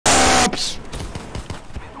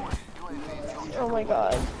Oh my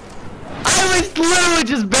god. I was literally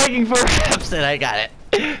just begging for reps and I got it.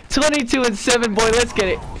 22 and 7, boy, let's get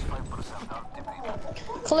it.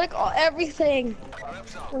 Click on everything.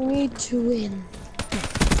 We need to win.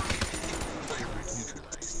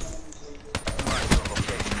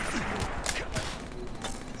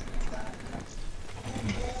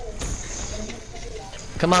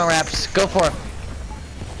 Come on, Raps, go for it.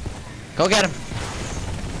 Go get him.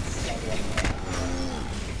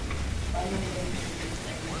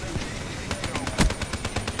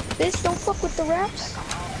 Bitch, don't fuck with the Raps.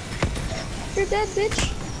 You're dead,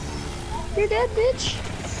 bitch. You're dead, bitch.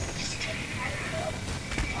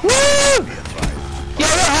 Woo! Yo,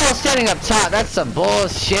 they're all standing up top. That's some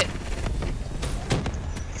bullshit.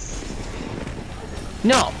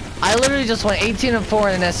 No, I literally just went 18 and 4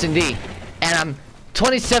 in an S&D, and I'm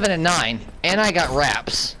 27 and 9, and I got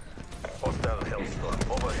Raps.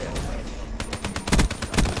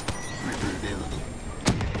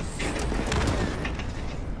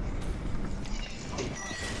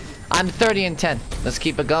 I'm 30 and 10. Let's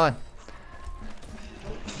keep it going.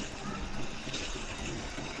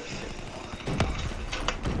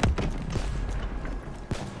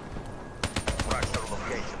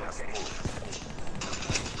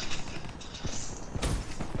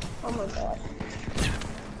 Oh my god.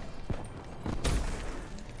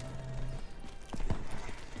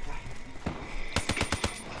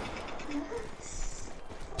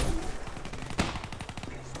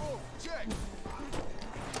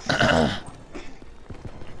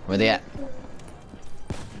 Where they at?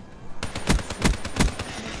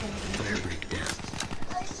 Fire breakdown.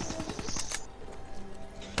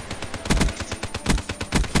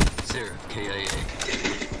 Sarah, KIA.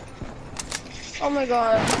 Oh my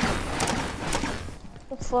god.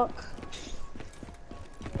 The fuck?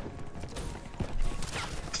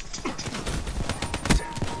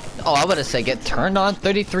 Oh, I would have said get turned on.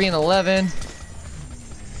 33 and 11.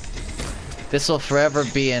 This will forever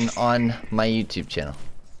be on my YouTube channel.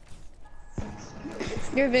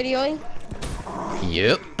 You're videoing?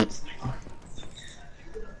 Yep.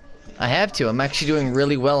 I have to. I'm actually doing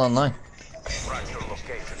really well online.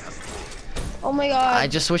 Oh my god. I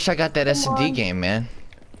just wish I got that S&D game, man.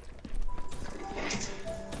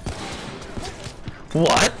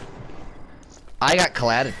 What? I got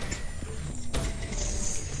collided.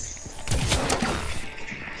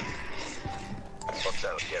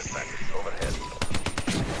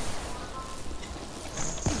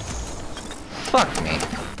 Fuck me.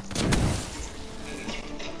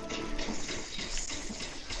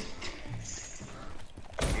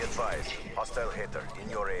 Be advised, hostile hitter in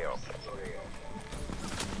your AO.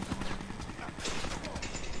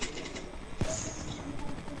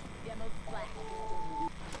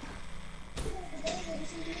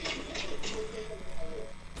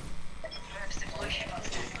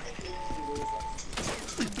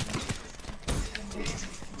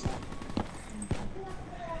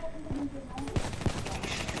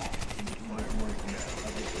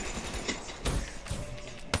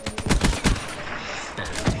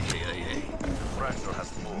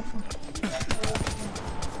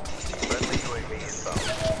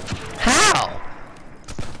 How?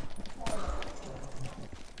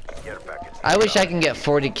 I wish I can get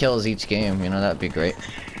 40 kills each game, you know, that'd be great.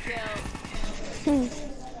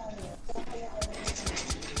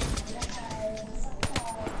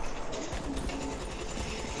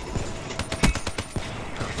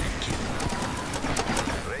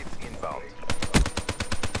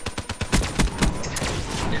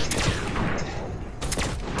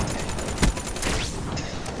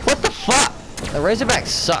 What the fuck? The Razorback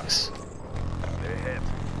sucks. Ahead.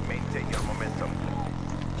 Maintain your momentum.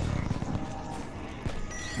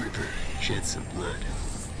 River, shed some blood.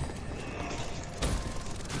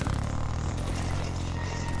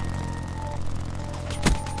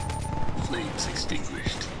 Flames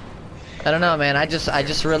extinguished. I don't know, man. I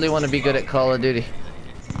just really want to be good at Call of Duty.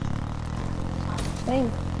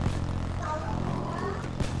 Same.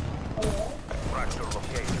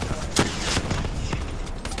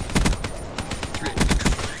 Threat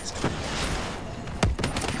neutralized.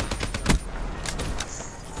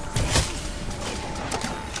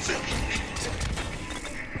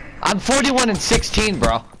 I'm 41 and 16,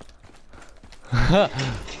 bro. And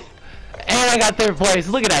I got third place.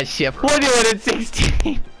 Look at that shit. 41 and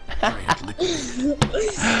 16.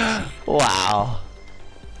 Wow.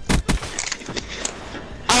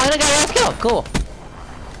 Oh, and I got a last kill. Cool.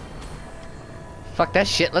 Fuck that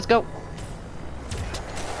shit. Let's go.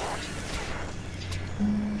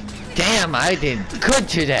 Damn, I did good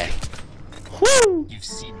today. Woo! You've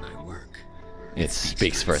seen my work. It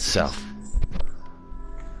speaks for itself.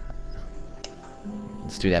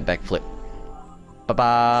 Let's do that backflip.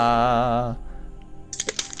 Ba-ba.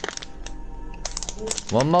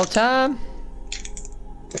 One more time.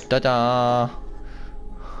 Da-da.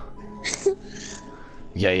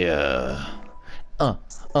 Yeah, yeah.